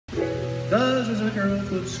Does as a girl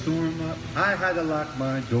could storm up, I had to lock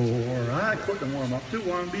my door. I couldn't warm up to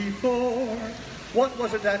one before. What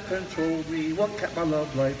was it that controlled me? What kept my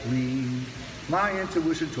love life clean? My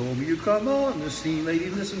intuition told me, you come on the scene, lady,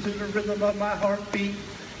 listen to the rhythm of my heartbeat,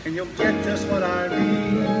 and you'll get just what I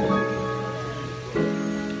mean.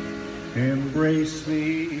 Embrace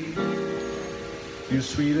me, you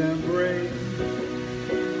sweet embraceable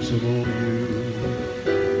you.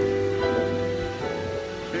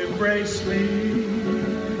 Embrace me,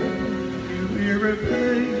 you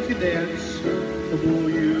irreplaceable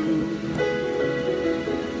you.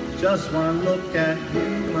 Just one look at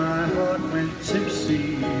you, my heart went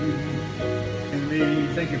tipsy in me.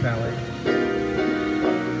 Thank you, Pally.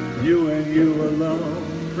 You and you alone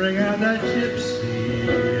bring out that gypsy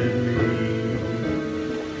in me.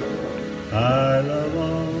 I love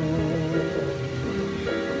all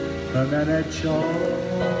the minute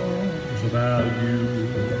charms about you.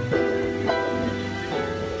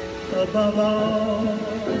 Above all,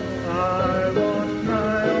 I want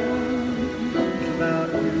my arms about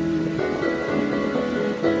you.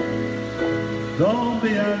 Don't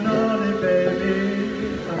be a naughty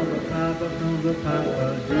baby, I'm the papa from the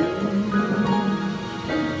papa do.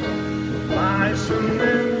 My sweet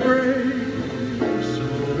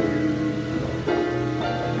embraceable you.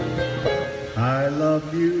 I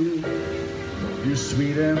love you, you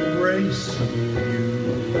sweet embraceable you.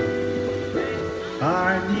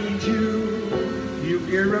 I need you, you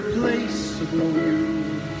irreplaceable you.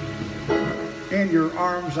 In your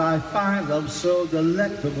arms I find love so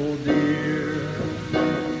delectable, dear.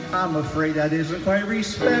 I'm afraid that isn't quite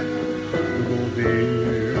respectable,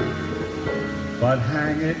 dear. But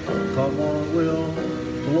hang it, come on, we'll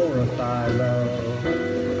glorify love.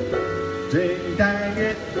 Ding dang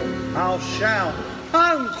it, I'll shout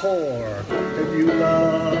encore if you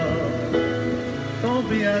love. Don't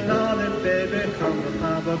be a naughty baby, come to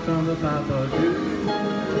papa do.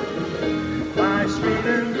 My sweet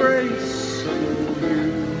embraceable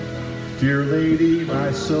you. Dear lady,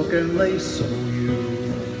 my silken laceable you.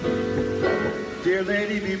 Dear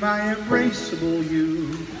lady, be my embraceable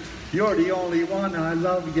you. You're the only one I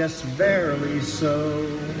love, yes, verily so.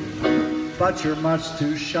 But you're much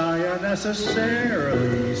too shy,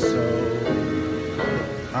 unnecessarily so.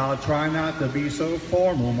 I'll try not to be so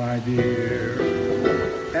formal, my dear.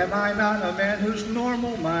 Am I not a man who's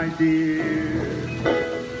normal, my dear?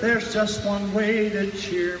 There's just one way to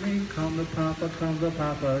cheer me. Come to papa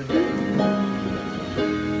do.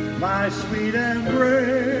 My sweet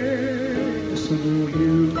embraceable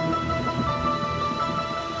you.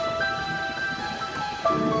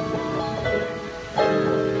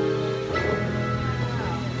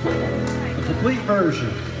 A complete version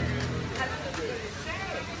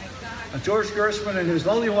of George Gershwin and his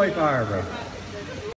lovely wife, Ira.